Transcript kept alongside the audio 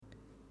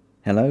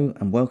Hello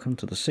and welcome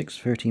to the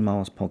 630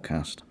 Miles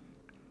podcast.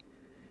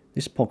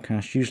 This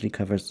podcast usually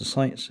covers the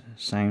sights,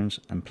 sounds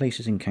and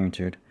places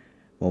encountered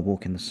while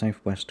walking the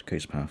Southwest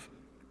Coast Path.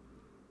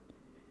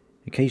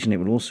 Occasionally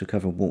it will also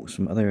cover walks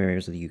from other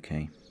areas of the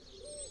UK.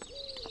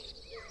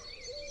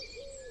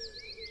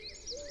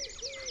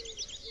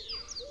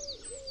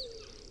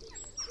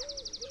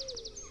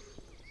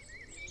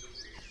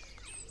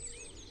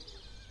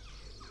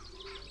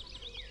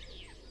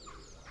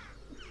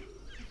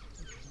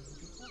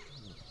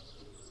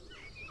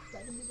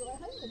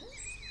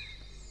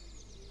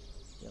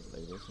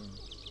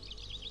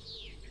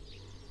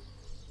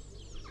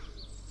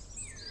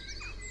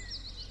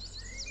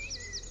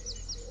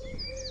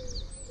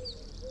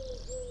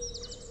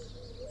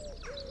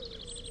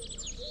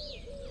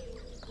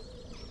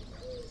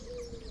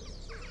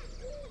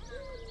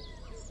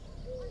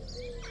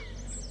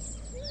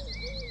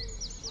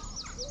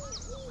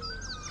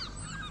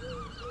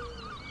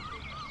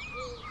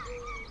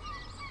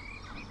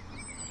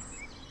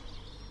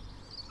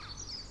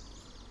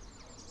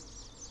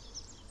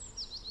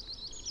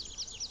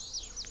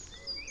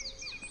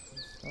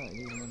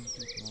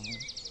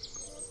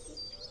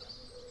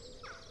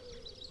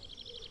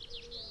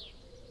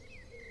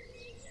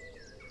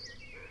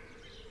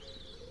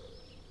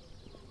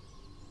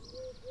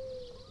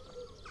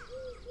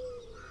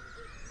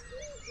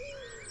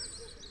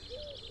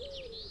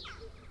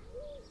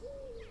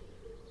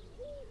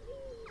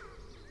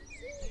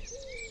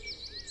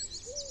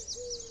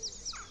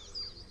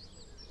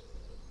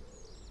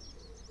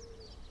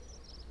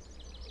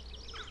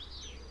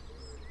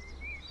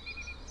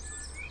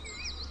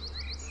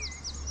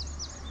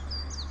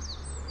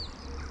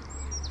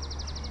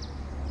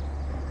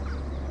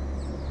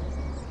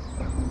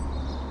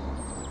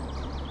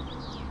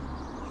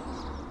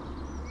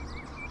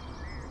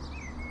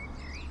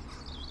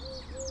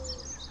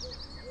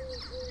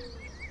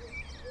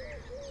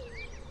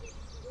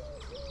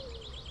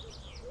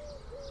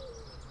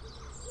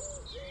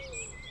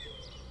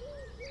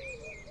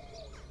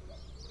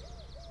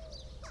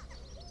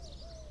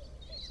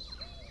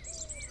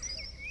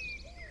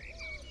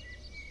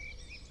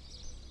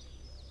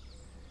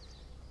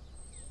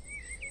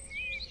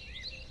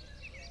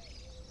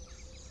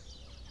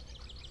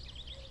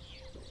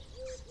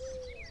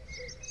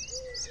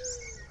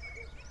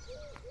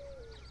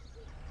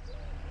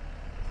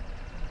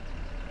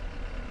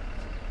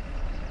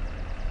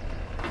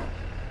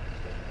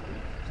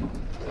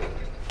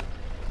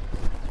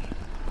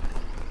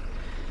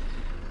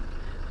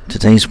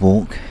 Today's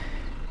walk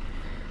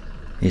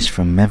is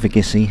from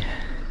Mevagissey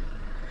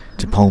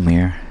to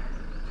Polmere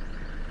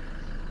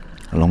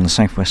along the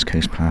Southwest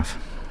Coast Path.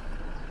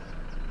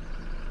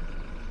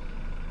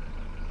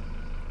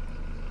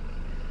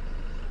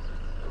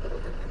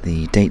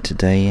 The date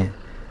today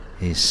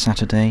is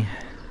Saturday,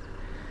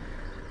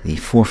 the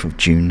 4th of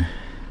June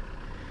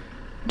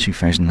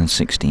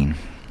 2016.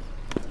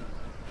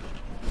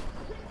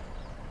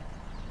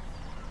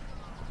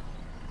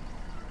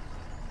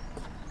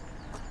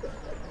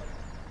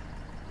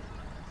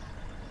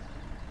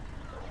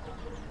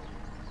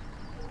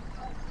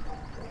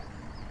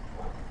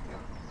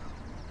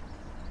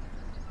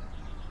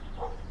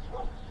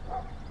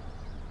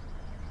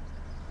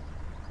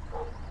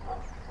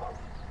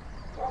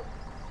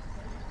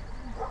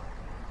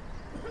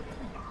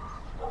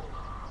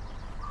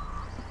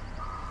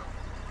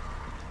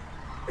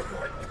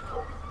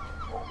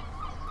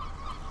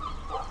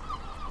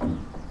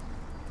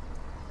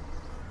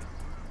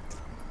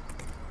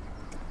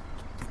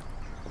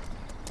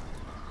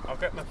 I'll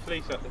get my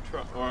fleece at the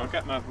truck, or I'll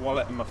get my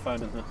wallet and my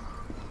phone in there.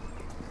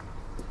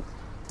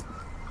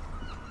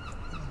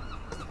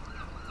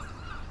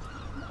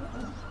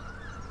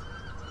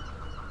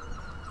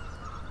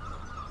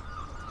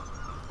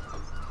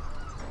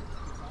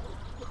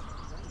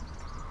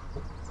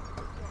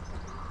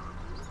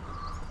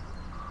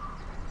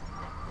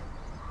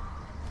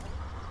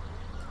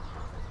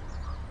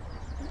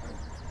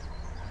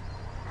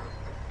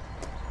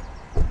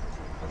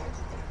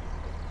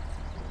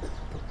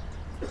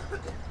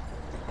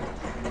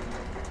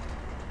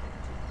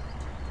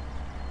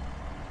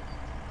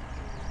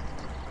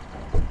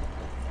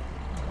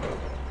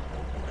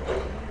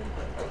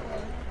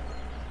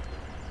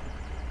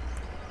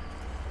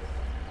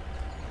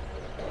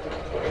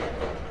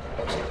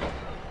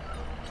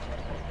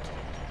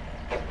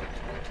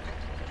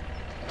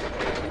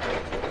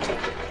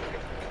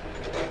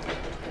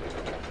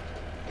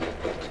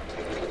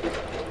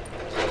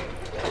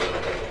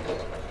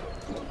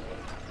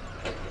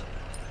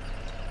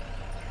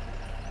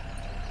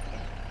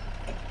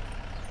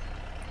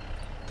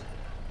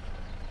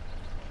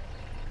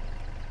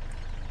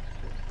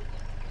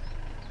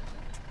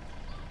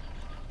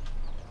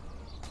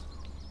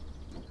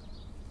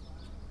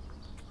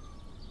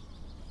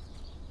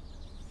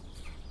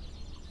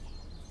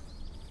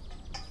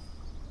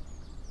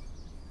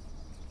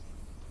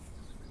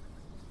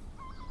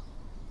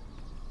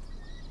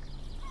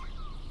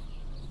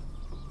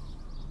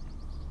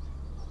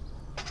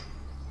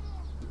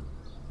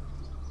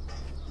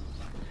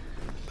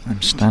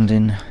 I'm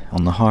standing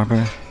on the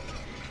harbour.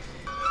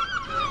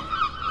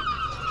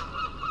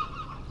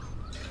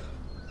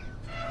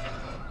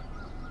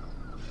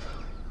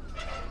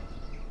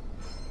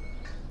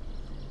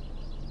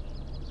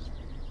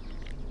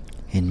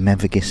 In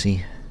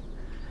Mevagissey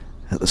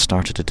at the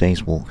start of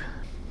today's walk.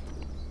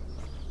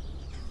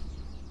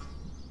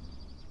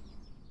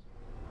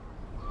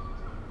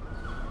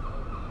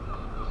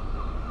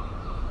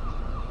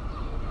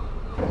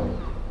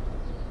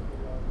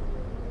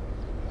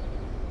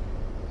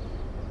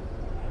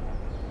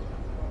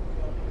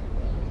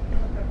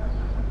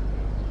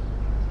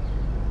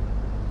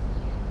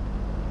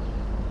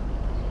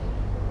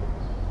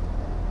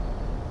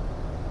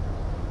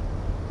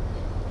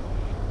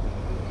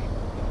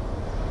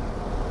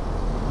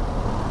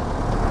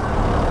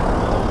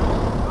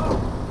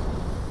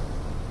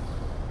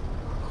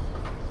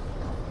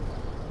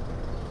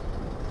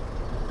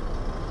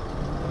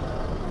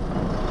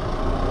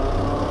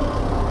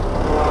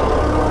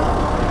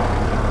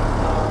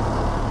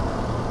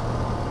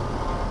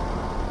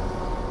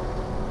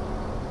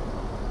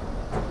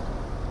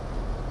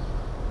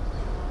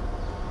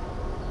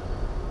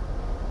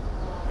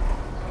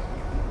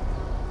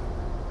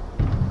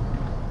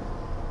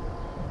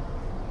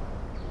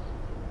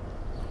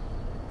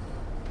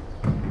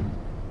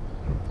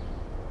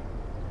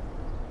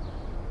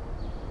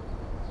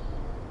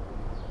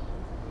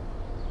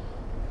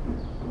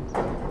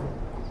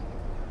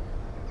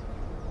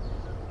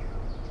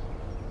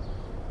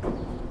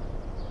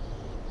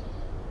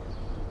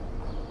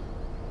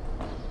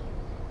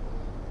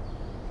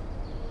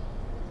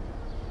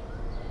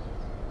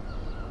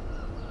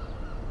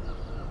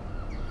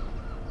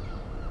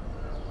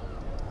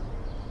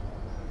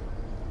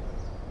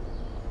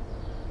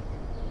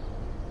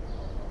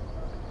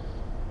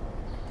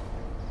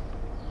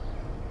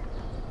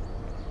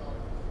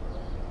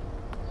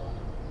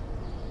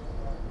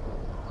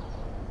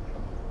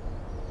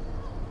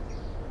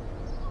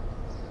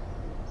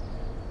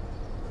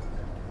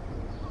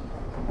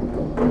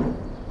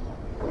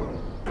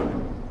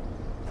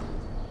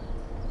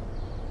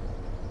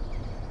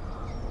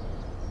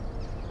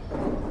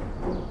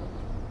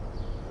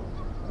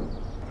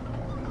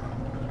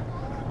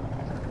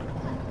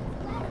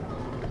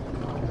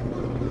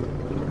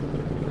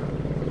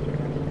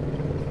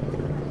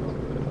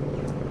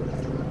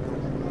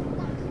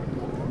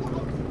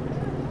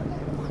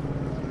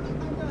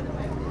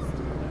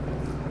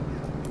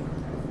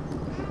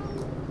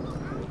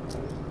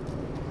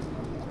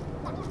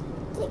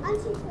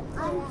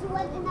 And she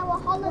went in our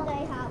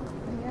holiday house.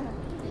 Yeah,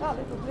 that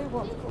little blue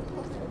one's called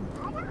Cotton.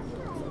 I don't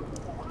know.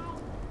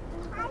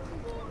 I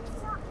think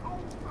it's not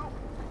okay.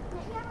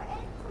 Did you ever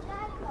eat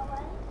today,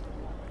 Chloe?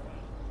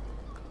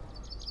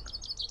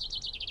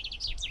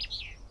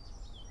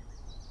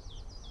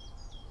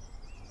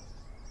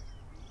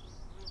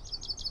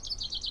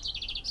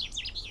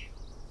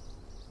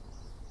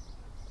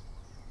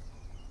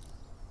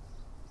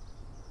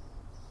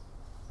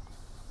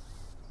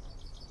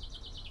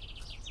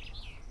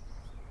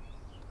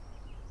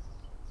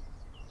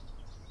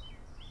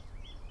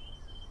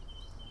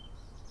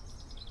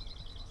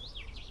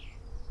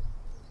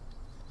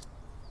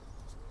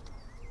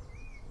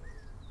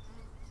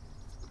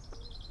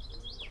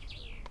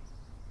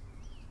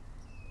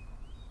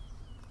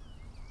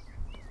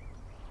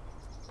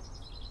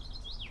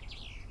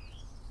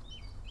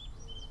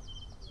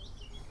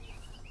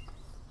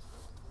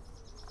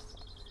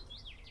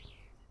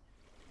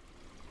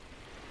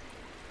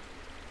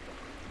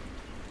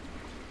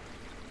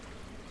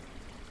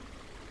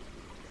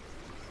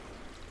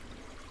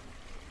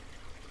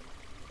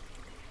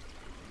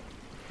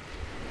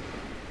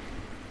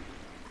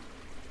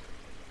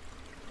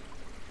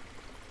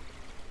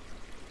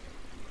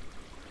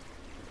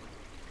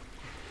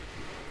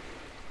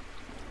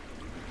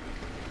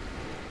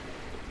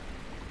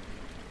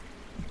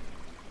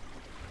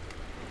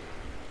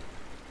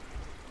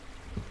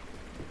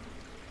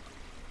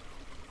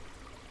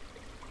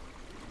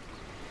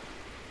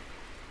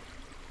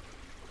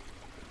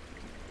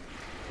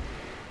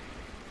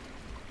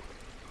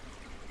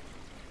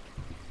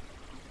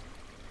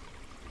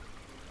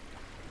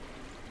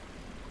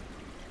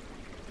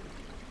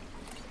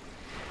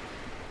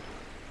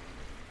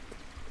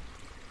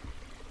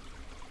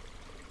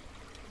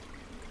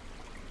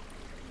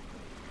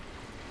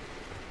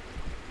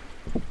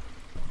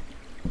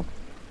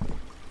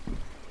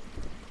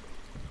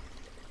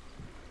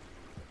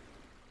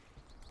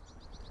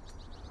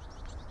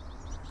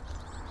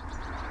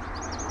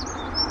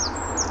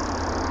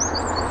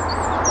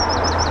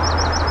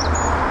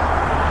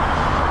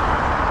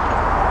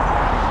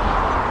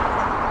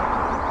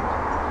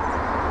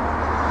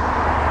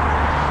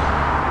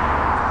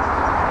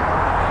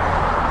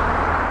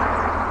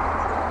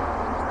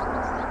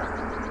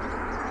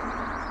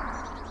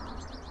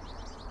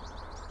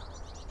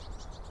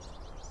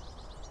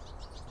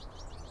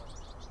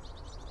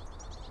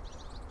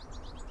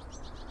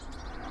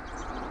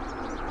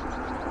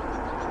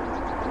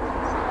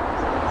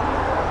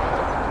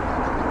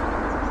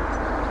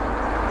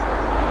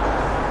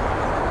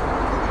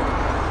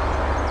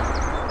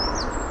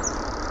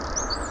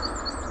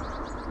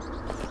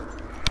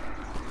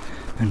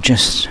 I'm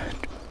just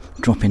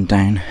dropping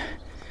down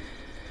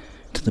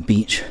to the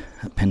beach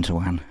at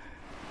Pentewan.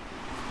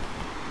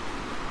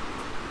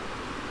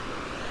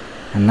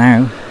 And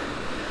now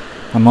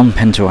I'm on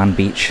Pentewan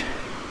Beach.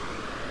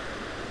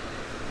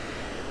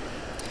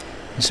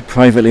 It's a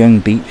privately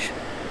owned beach,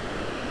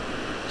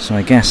 so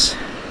I guess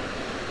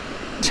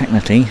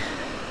technically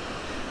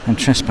I'm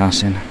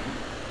trespassing.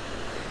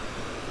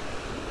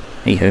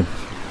 Hey ho.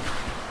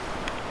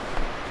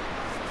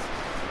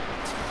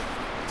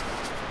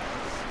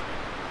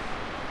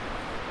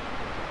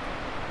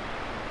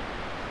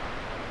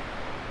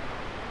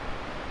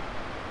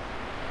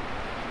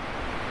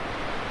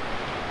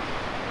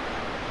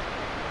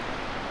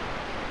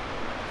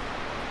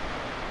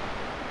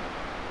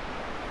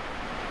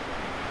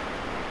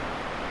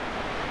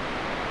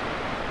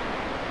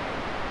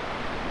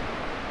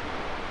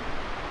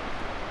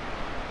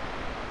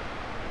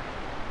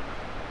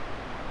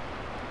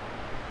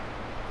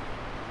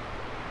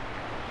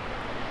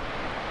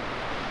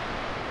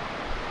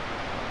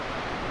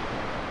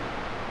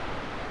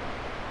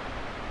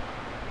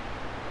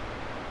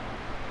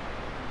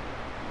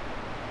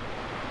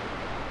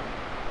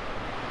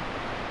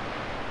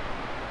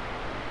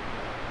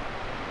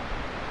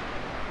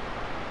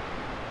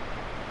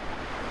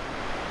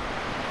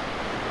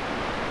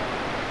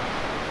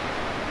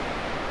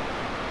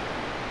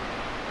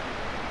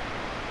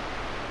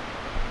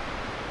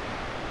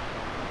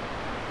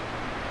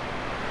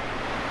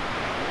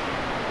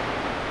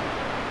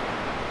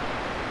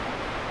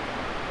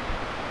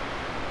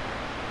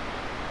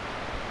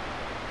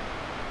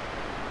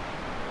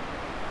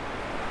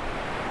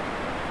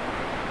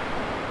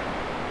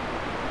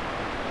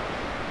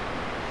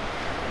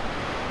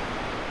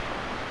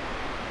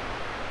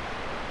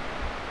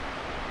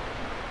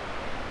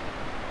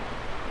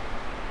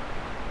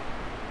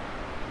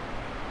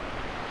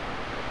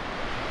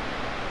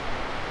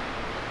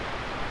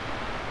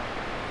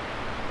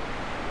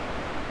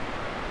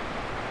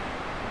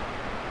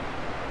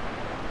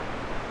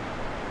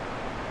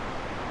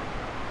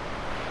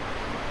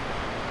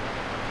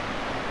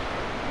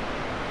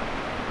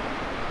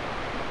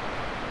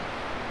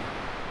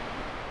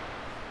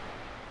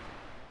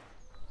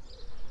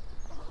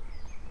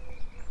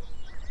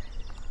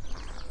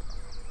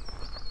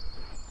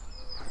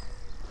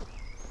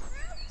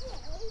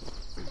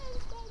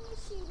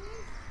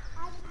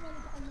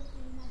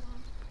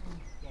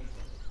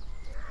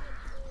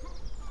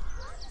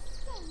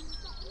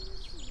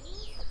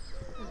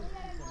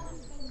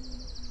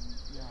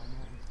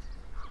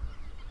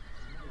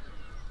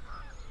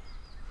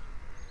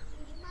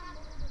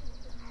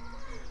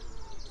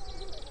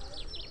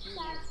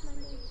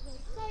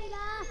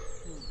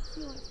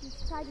 He wants me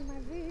to tidy my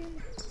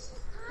room.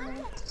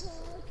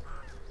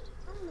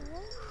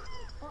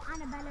 Or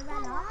Annabella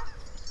Rella.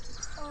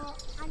 Or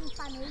Annie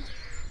Fanny.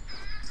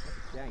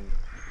 Jane.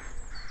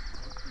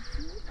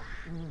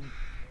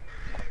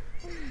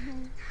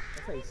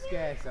 That's how you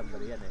scare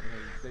somebody, isn't it?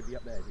 They'd be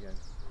up there again.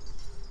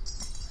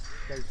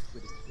 Ghost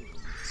with a kid.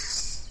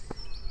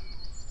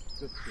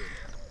 Good kid.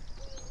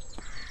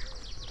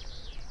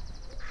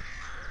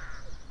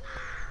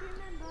 Do you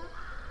remember?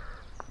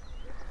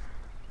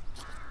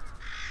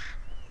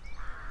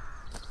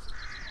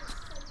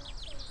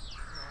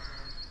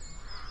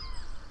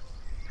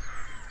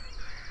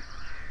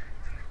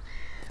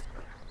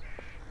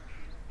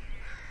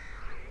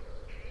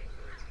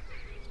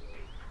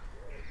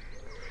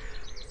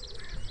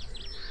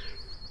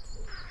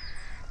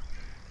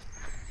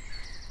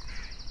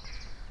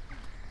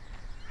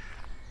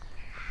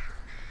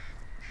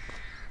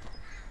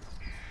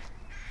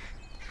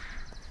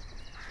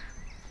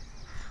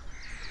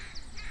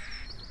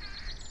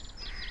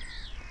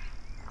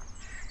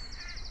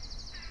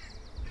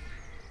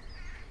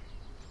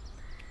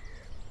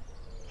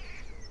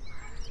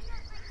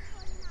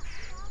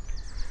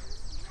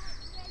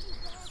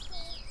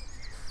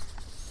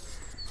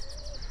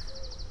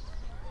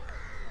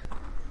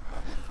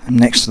 I'm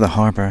next to the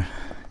harbour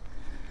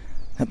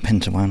at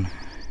Pentewan,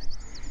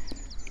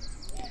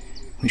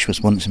 which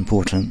was once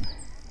important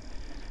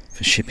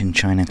for shipping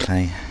China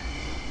clay.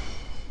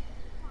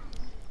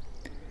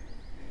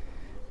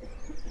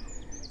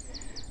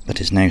 But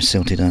is now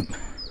silted up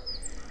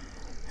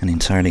and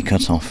entirely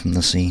cut off from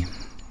the sea.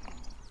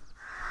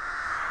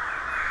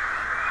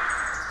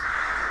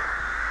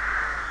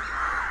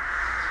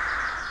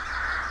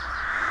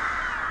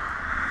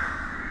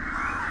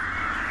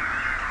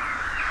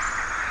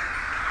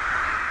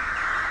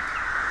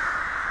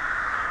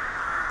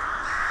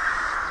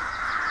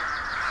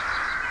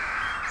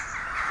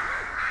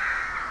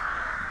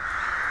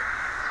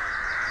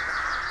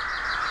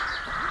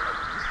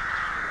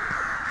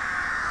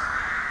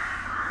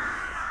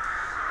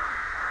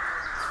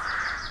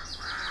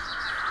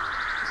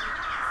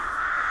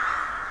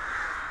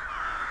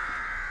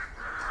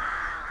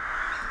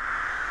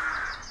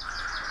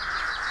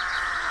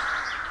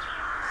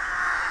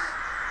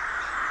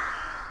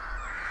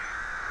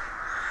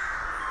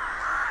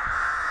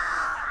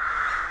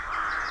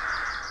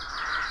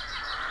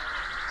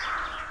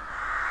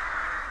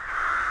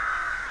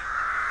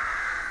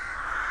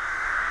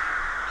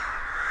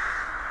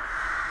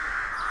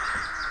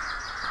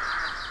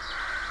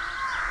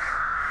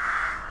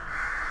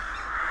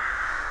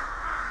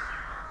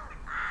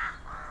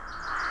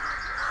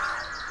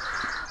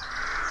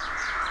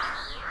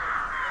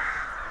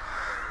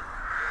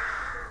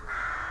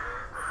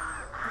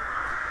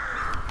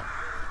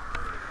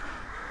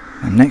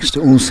 I'm next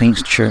to All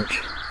Saints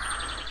Church,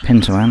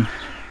 Pentoan.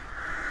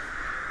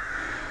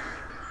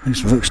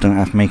 Those folks don't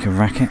have to make a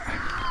racket.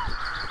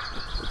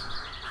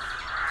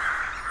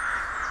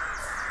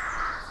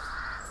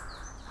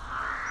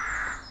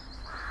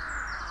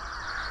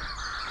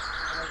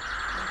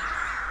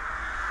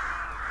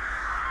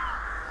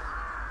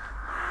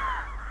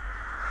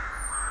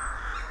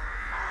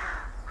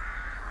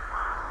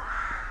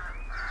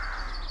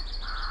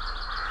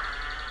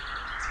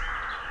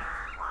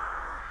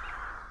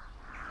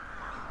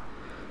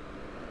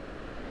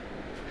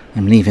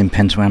 I'm leaving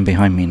Pentoan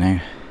behind me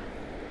now.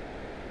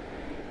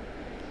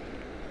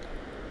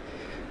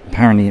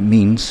 Apparently it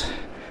means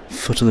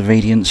foot of the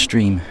radiant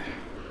stream,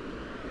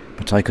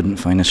 but I couldn't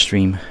find a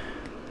stream,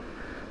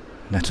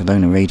 let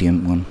alone a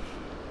radiant one.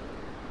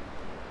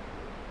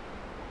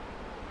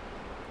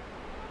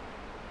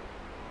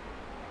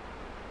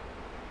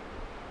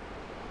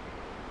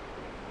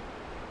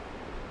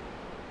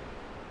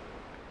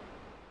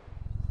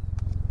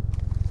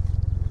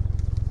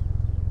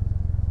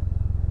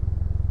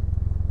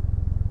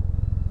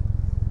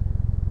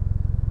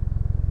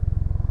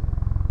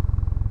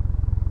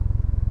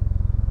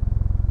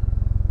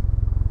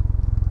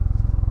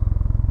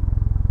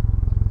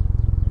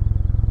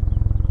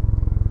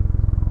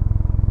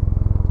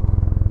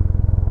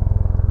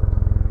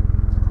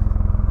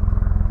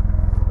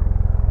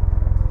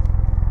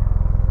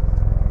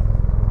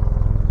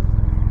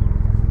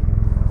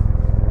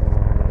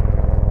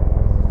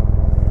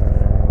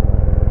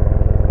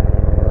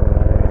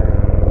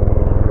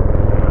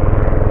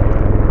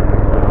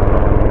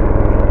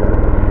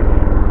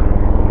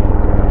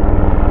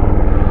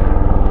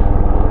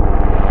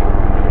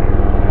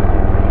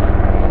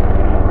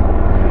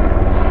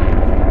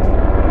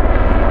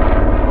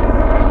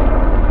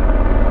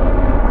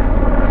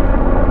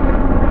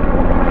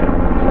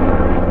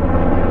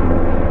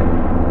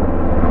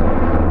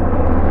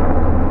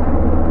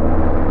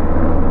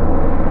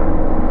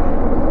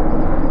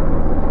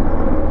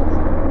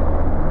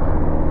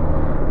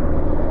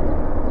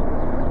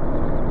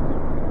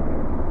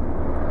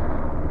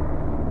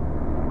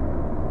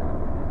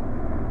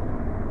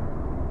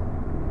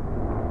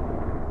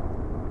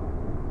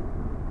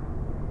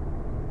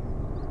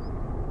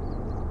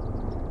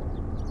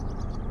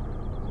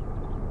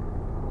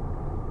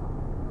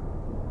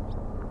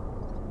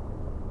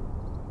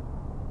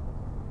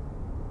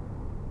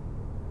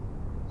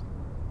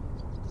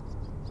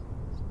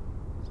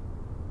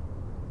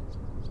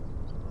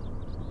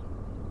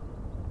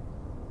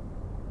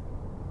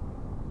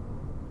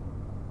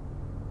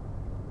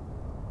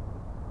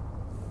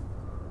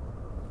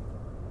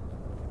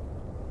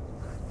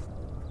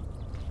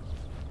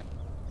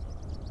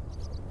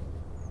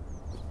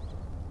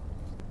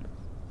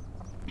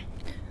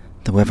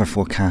 The weather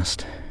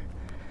forecast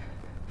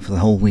for the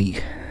whole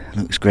week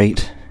looks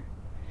great.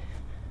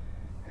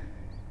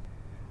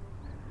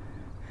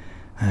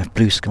 I have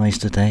blue skies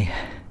today,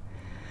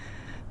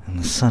 and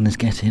the sun is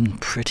getting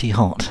pretty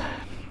hot.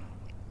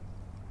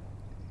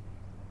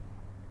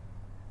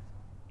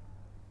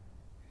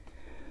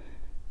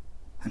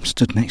 I'm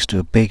stood next to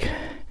a big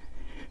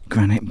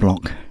granite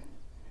block.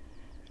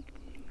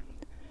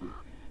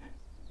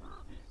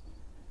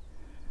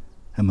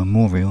 A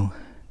memorial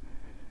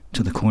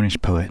to the Cornish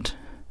poet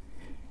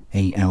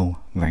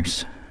A.L.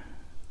 Rowse.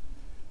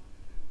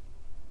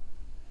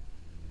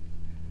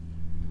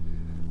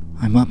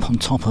 I'm up on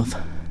top of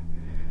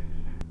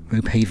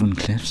Ropehaven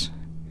Cliffs,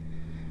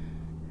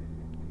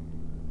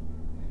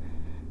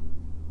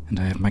 and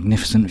I have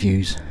magnificent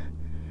views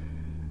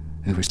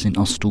over St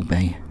Austell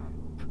Bay.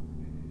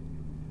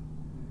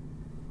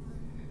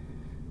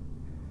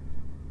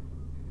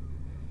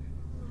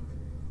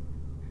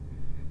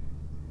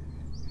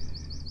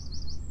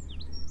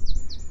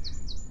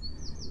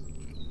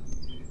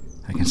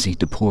 I can see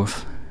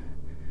Deporth,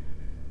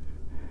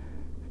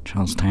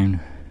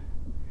 Charlestown,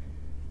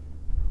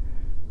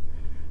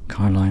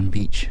 Carlisle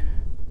Beach,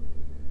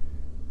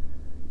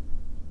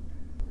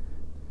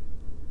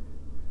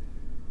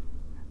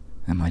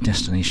 and my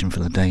destination for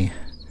the day,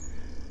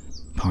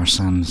 Par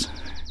Sands,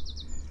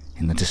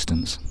 in the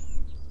distance.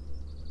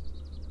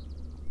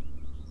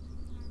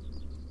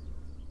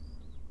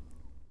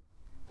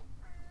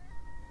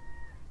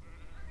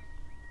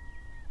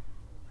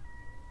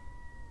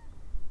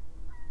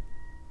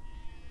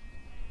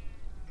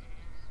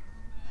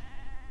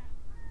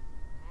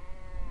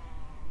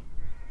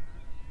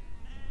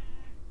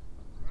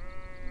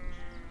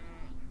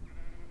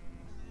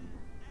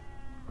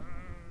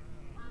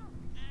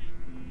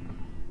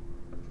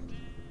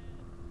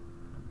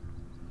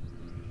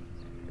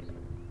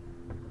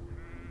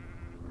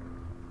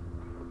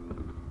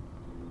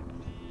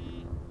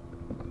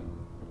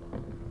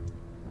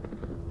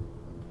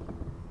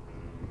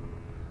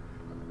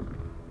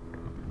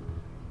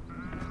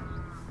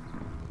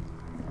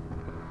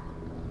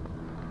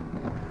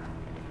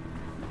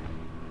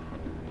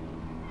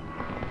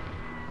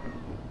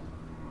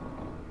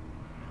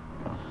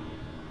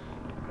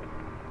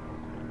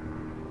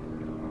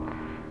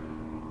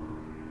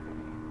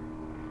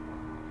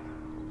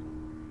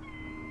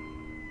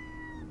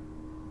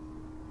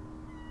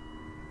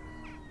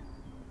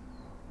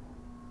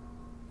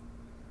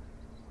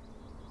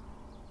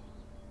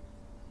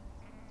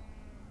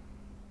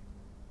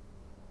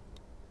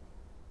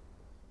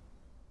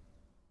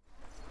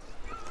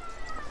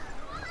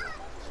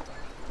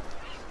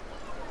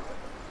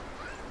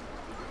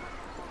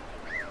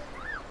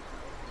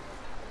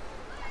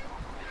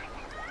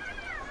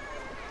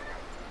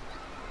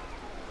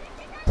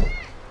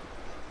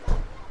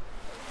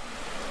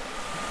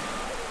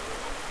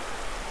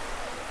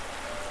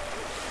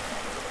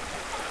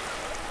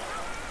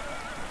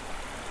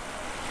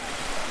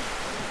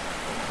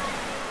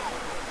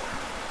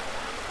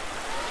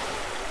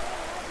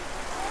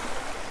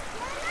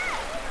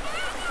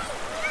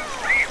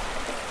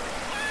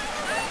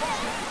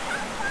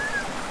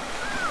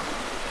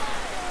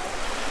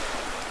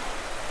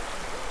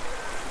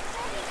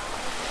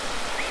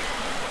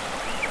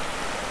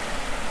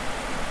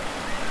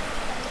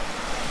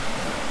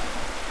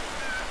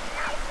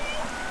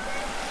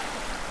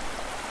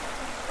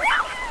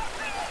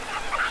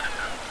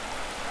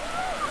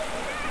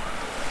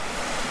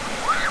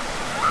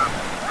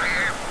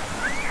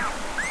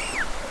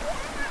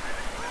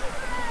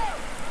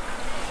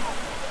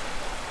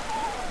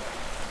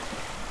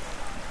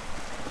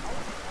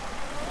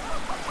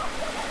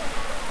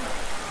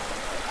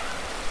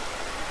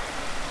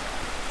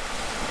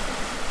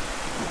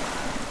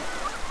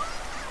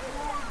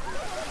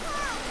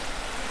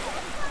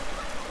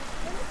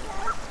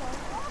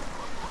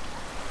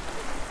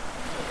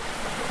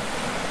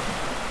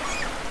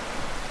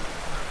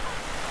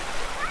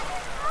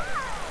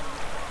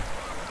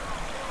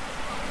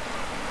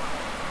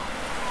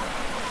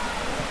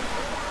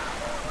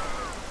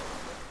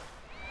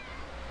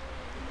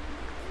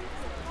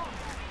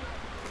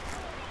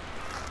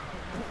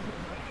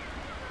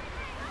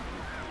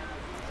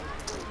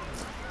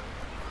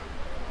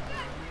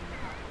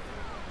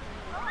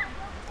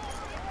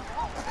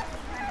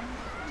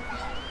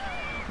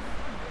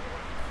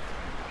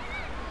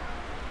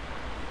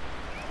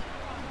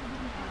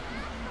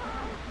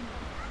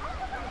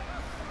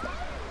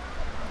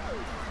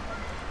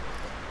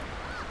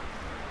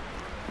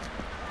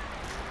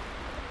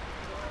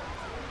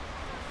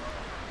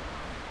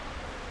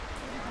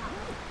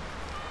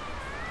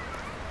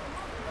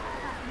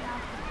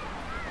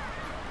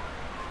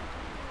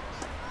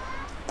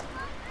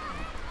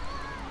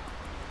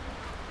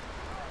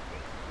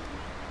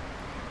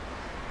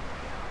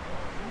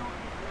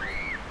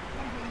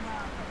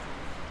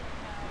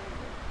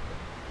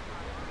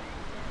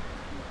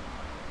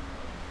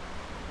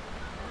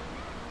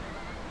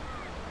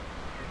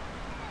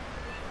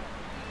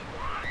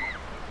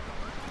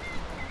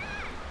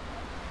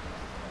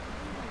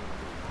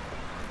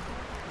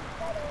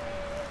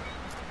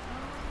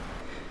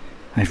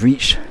 I've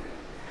reached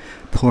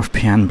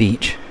Porthpian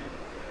Beach,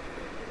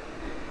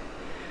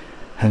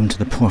 home to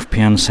the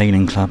Porthpian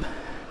Sailing Club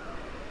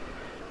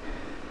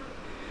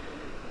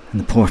and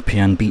the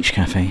Porthpian Beach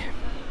Cafe.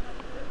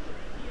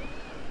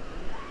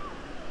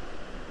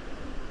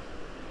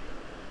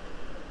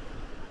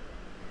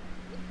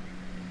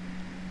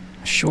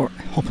 A short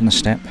hop on the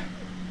step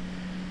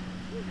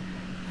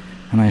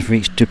and I've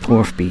reached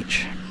Duporth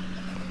Beach.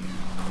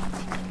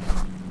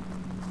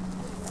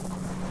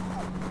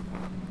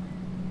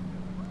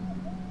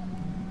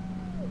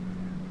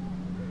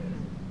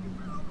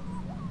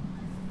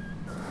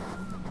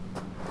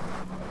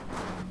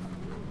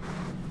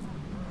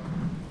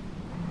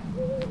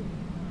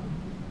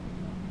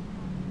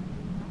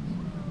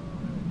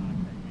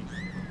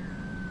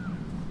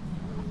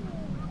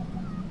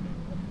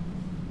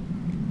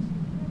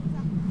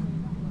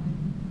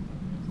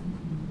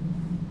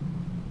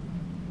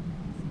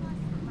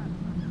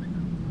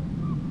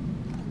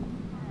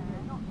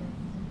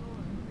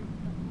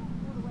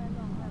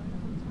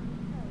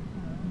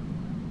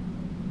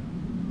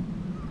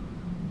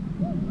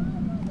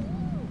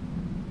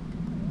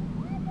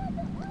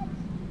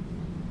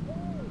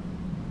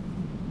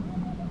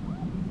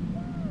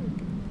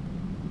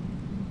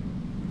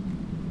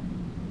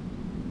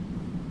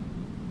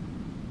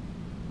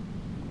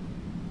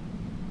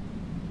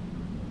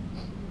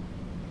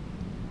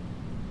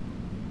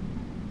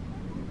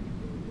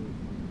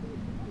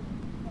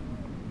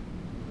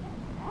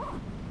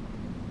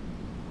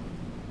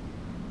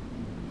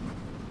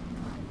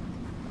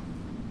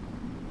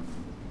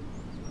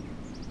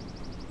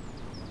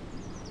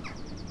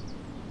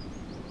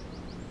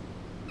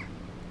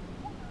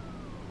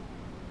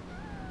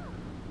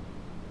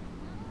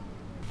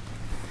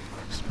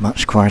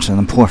 Much quieter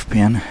than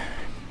Porthpian.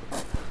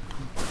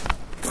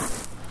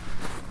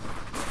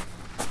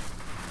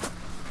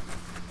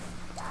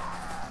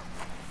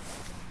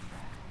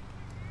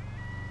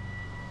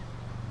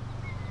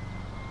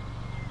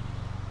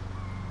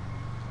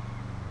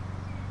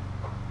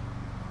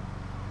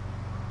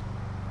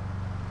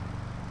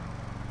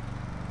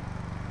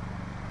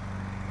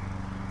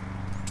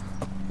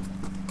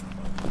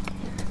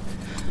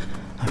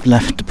 I've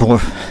left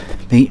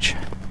Duporth Beach.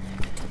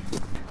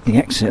 The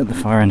exit at the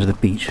far end of the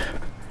beach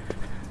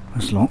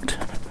was locked.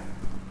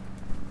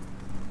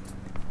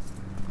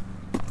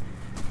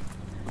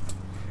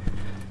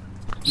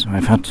 So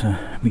I've had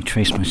to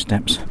retrace my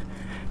steps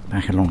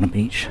back along the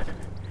beach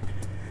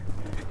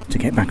to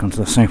get back onto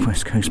the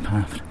southwest coast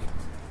path.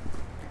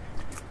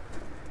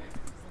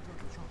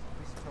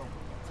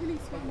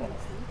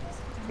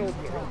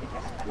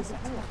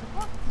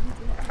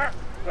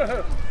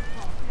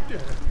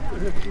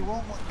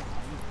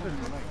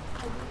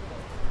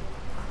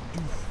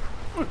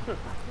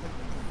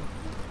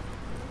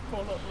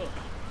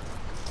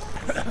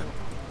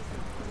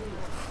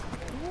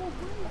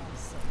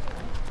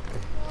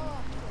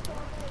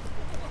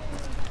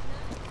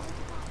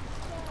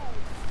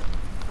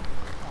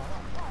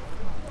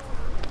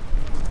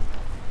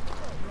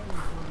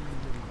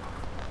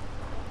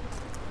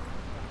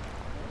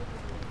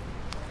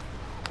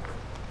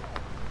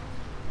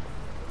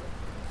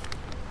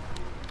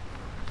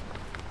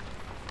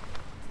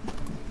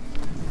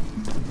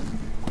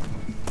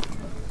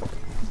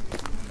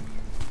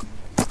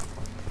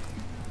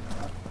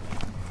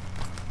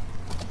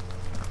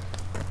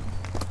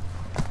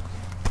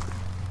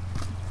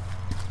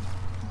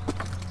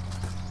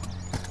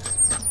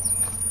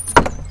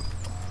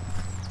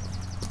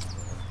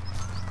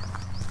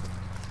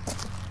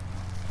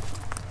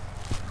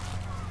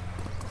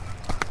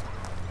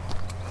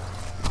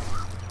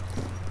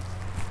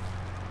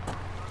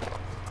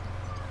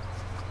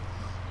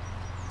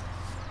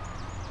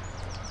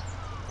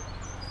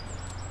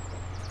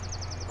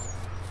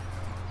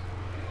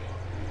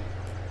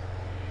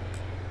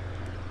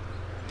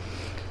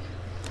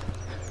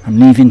 I'm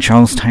leaving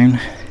Charlestown,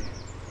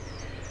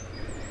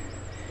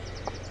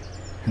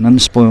 an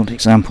unspoiled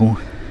example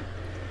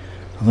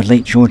of a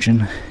late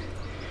Georgian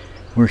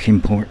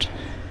working port.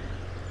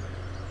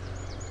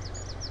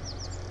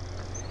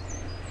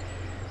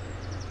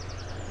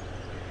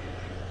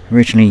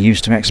 Originally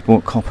used to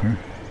export copper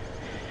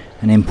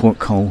and import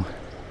coal,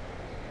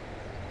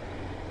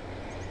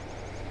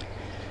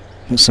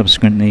 but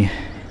subsequently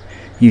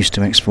used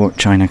to export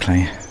china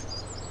clay.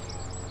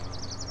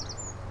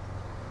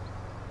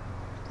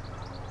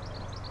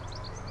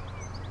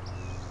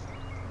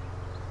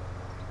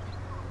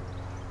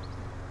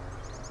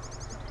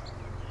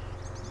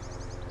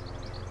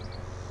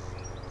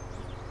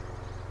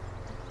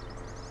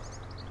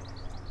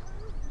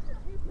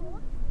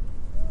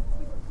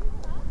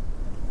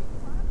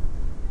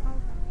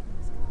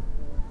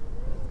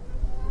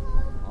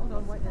 Hold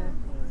on, wait there.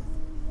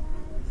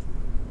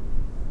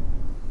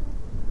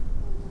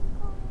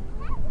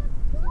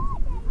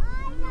 That's a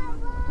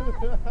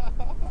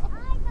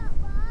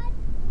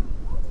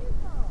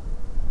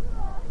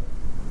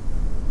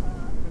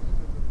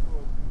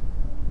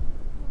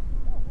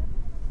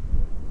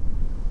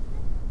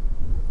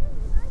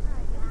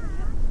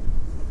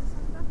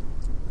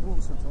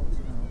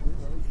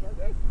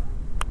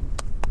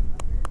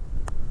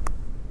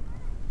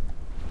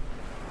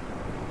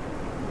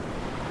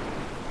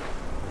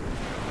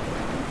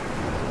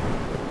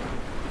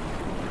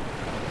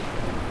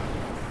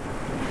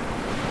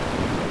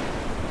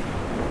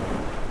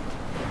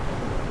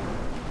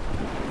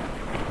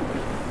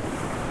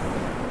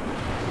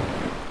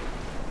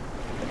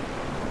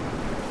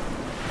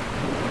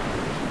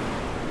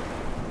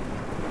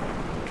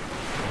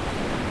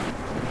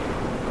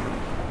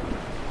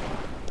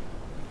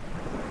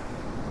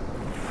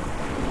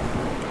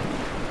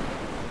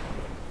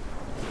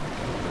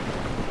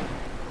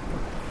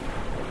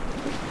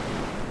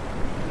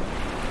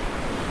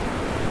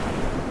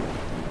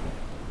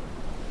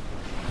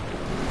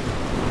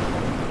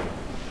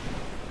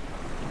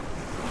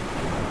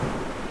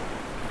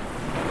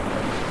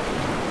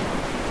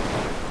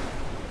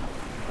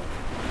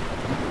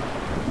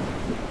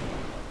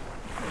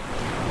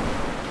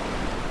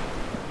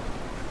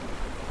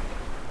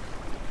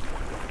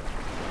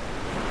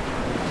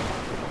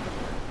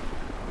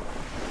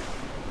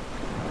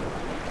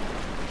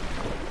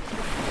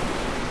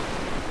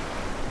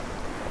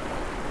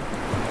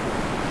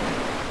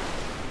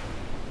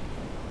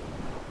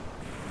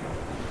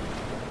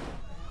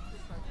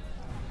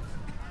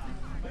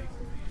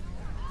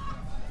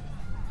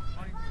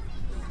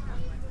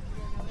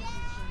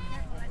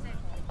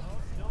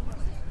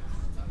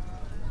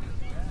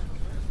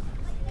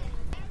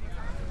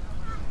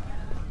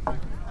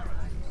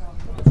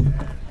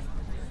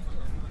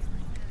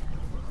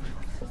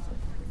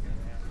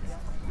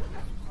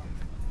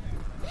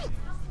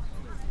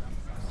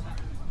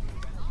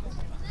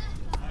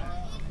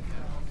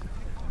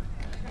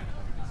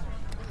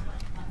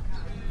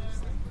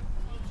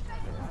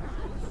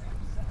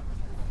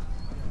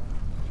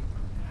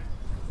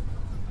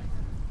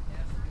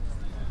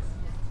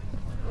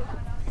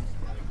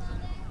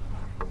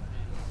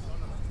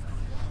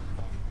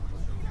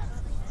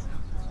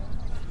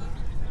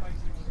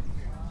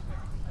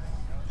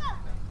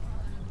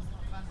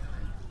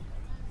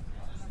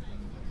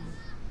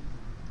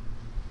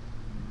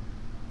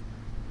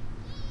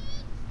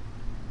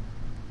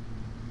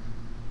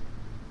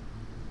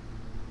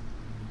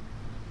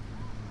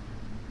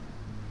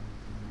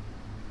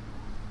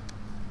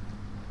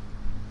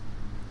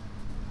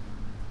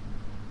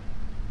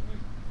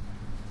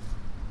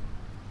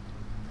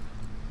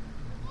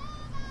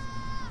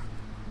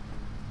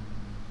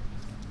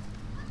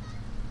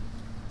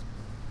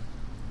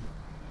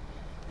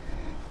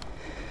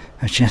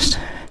I've just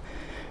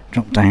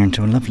dropped down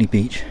to a lovely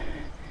beach,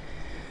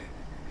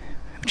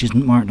 which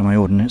isn't marked on my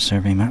Ordnance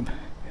Survey map,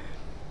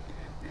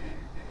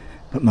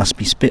 but must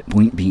be Spit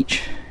Point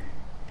Beach.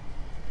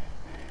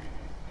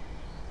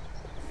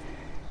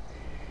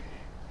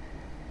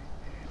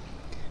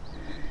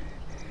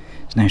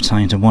 It's now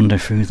time to wander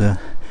through the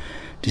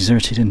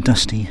deserted and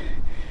dusty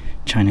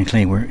China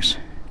Clay Works.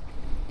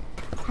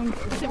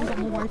 I've still got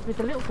more words with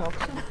the little dog.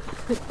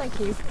 Thank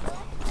you.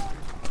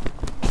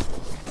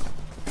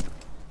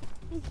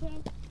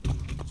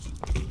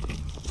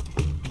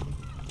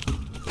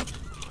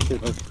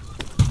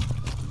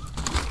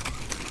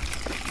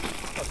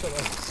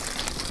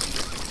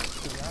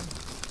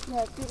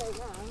 Yeah, do like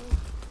that.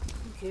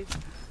 Thank you.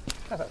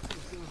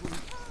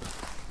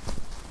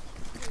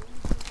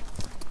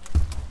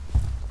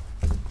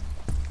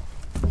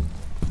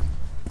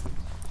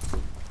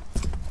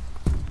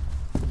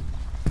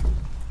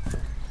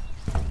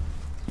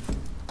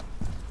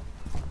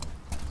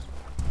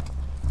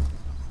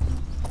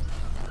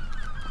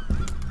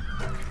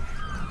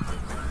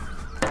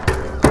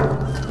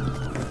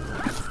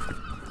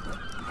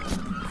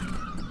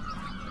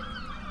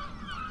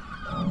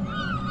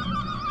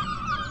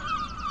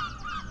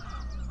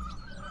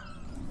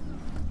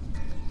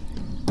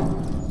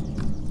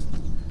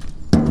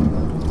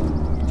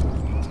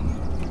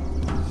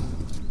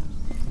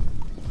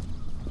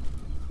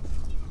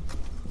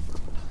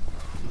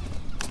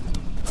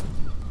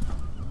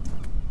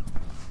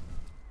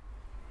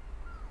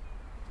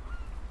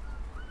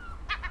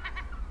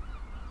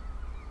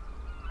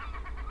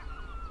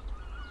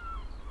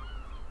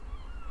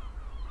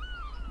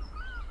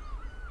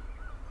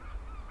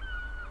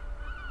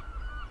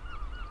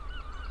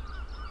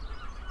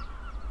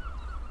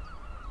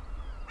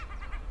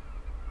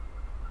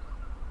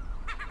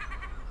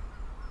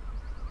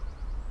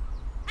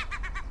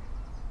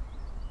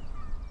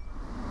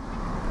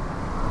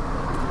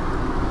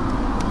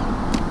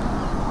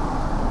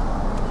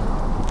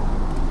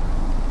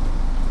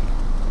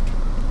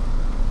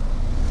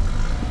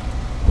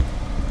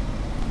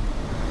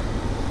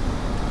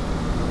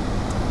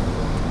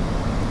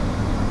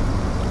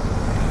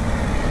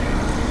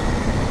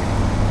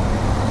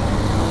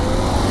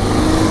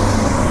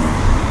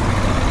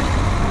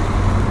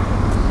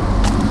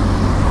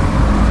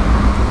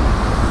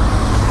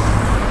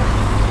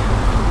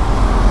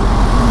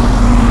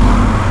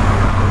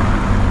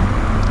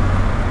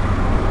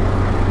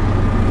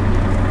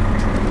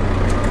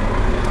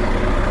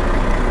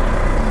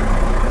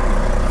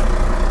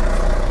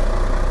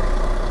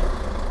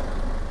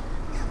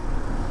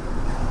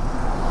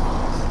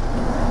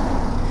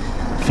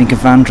 I think a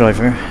van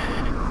driver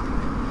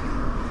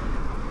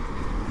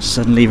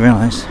suddenly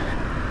realised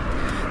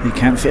he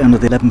can't fit under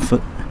the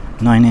 11-foot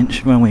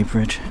 9-inch railway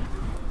bridge.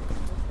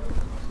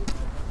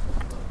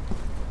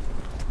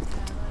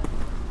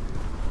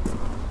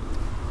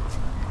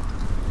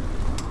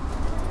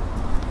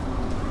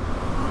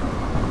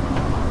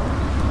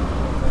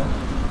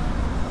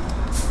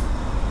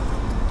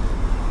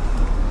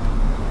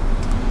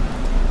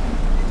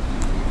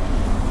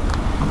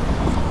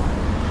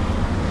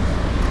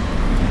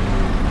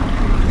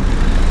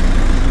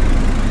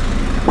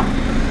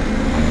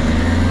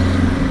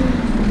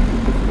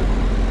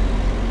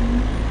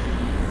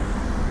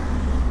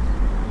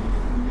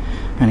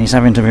 And he's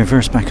having to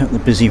reverse back up the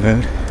busy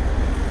road,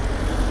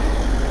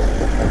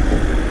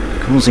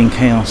 causing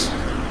chaos.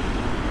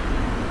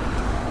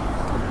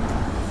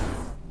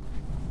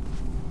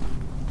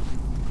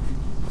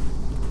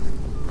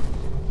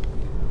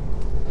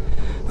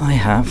 I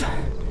have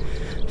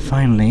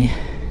finally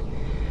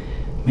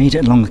made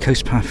it along the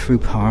coast path through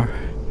Par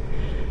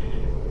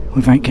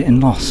without getting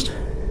lost.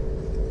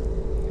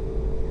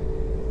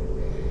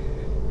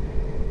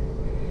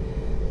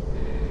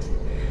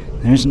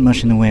 There isn't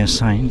much in the way of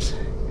signs,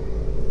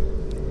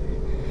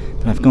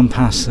 but I've gone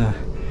past the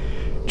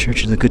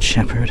Church of the Good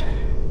Shepherd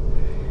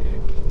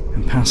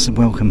and past the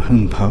Welcome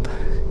Home pub.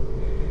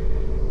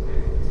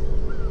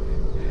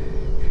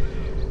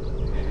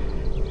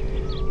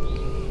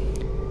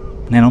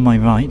 And then on my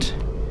right,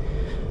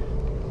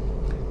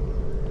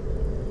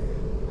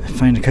 I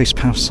find a coast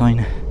path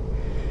sign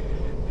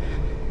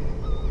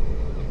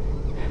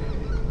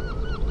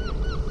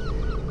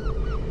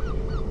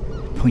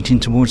pointing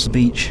towards the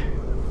beach.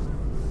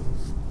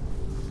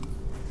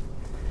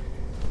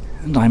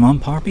 And I'm on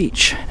Par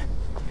Beach.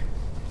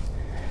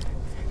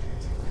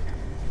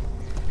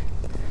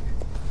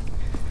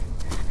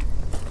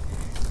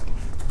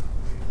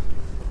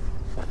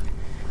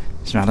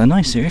 It's rather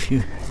nice here if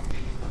you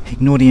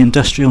ignore the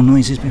industrial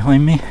noises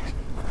behind me.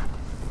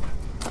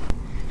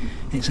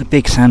 It's a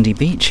big sandy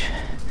beach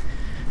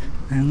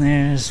and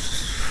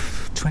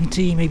there's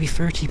 20, maybe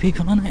 30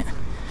 people on it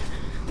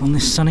on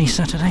this sunny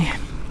Saturday.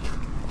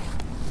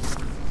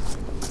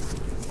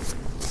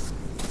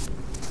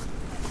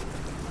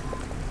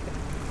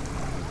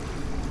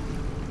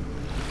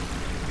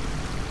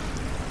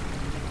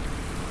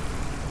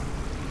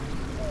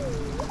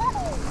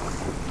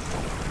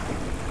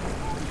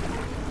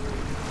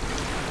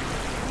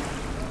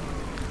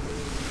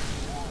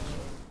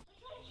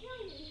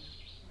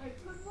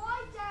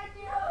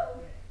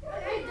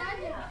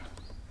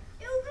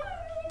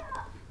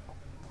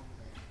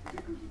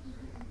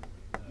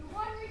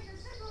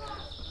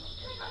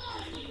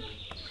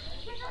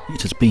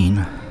 It has been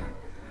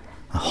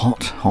a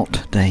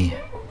hot day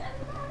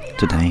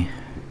today,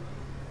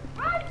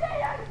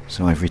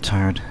 so I've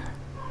retired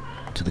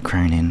to the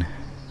Crown Inn,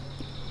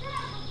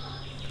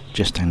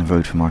 just down the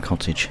road from our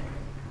cottage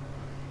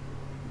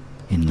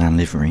in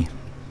Llanlivery.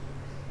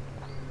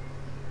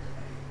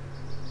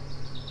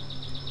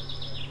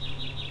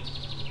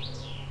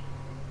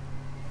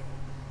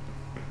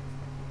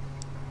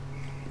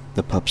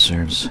 The pub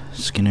serves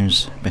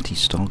Skinner's Betty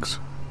Stoggs,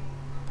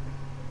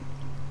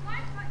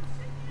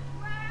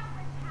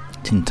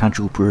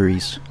 Tintagel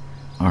Breweries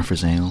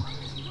Arthur's Ale,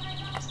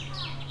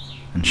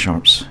 and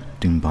Sharp's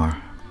Doom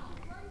Bar.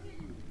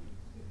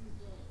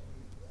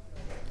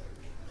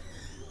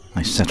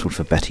 I settled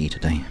for Betty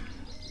today.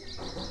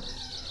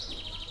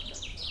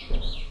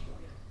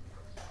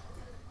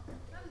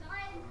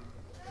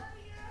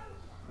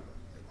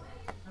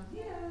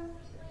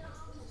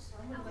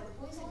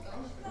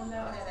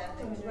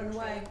 Run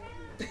away.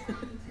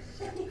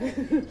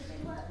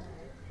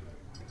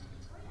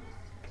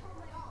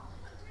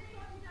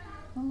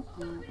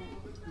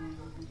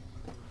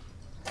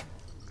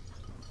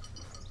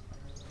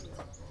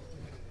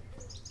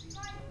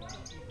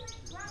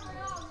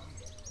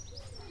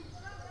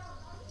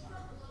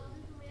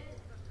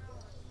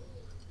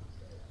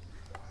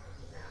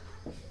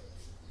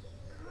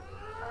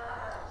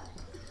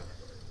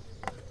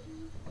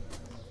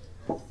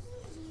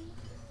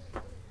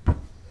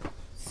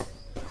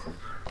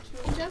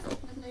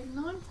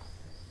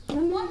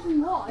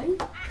 Why?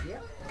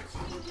 Yep.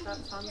 That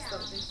time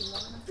stop drinking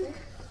wine, I think.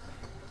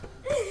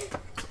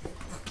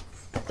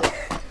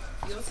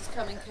 Yours is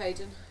coming,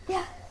 Caden.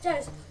 Yeah,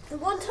 Jones. The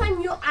one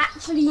time you're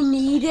actually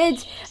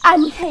needed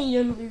and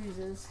Hayden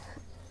loses.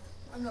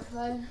 I'm not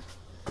playing.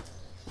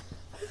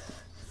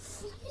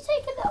 You're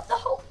taking up the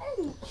whole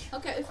bench.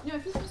 Okay, if you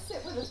want to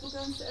sit with us, we'll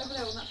go and sit over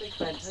there on that big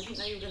bench. I didn't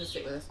know you were going to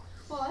sit with us.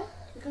 Why?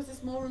 Because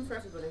there's more room for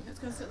everybody. Let's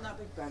go and sit on that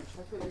big bench.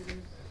 I thought we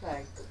can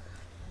play.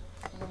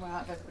 And then we're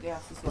out of everybody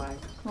else's way.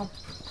 Come on.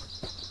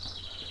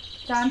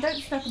 Dan,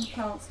 don't step on the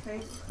plants,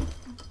 please.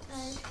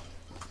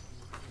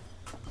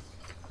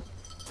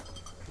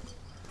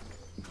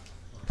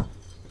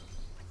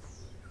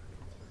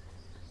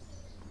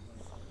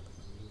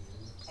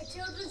 A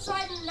children's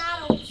side and an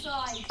adult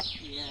side.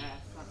 Yeah,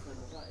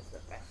 that is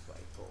the best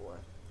way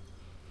forward.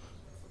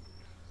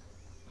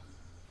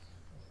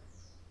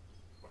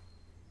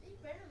 They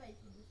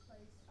renovated this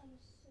place. I'm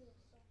so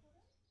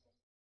excited.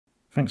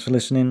 Thanks for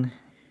listening.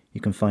 You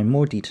can find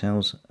more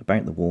details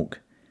about the walk,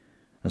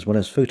 as well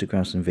as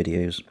photographs and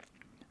videos,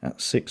 at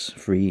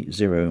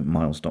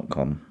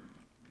 630miles.com.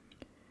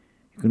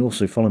 You can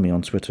also follow me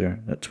on Twitter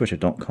at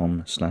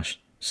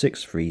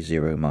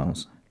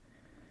twitter.com/630miles.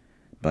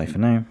 Bye for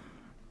now.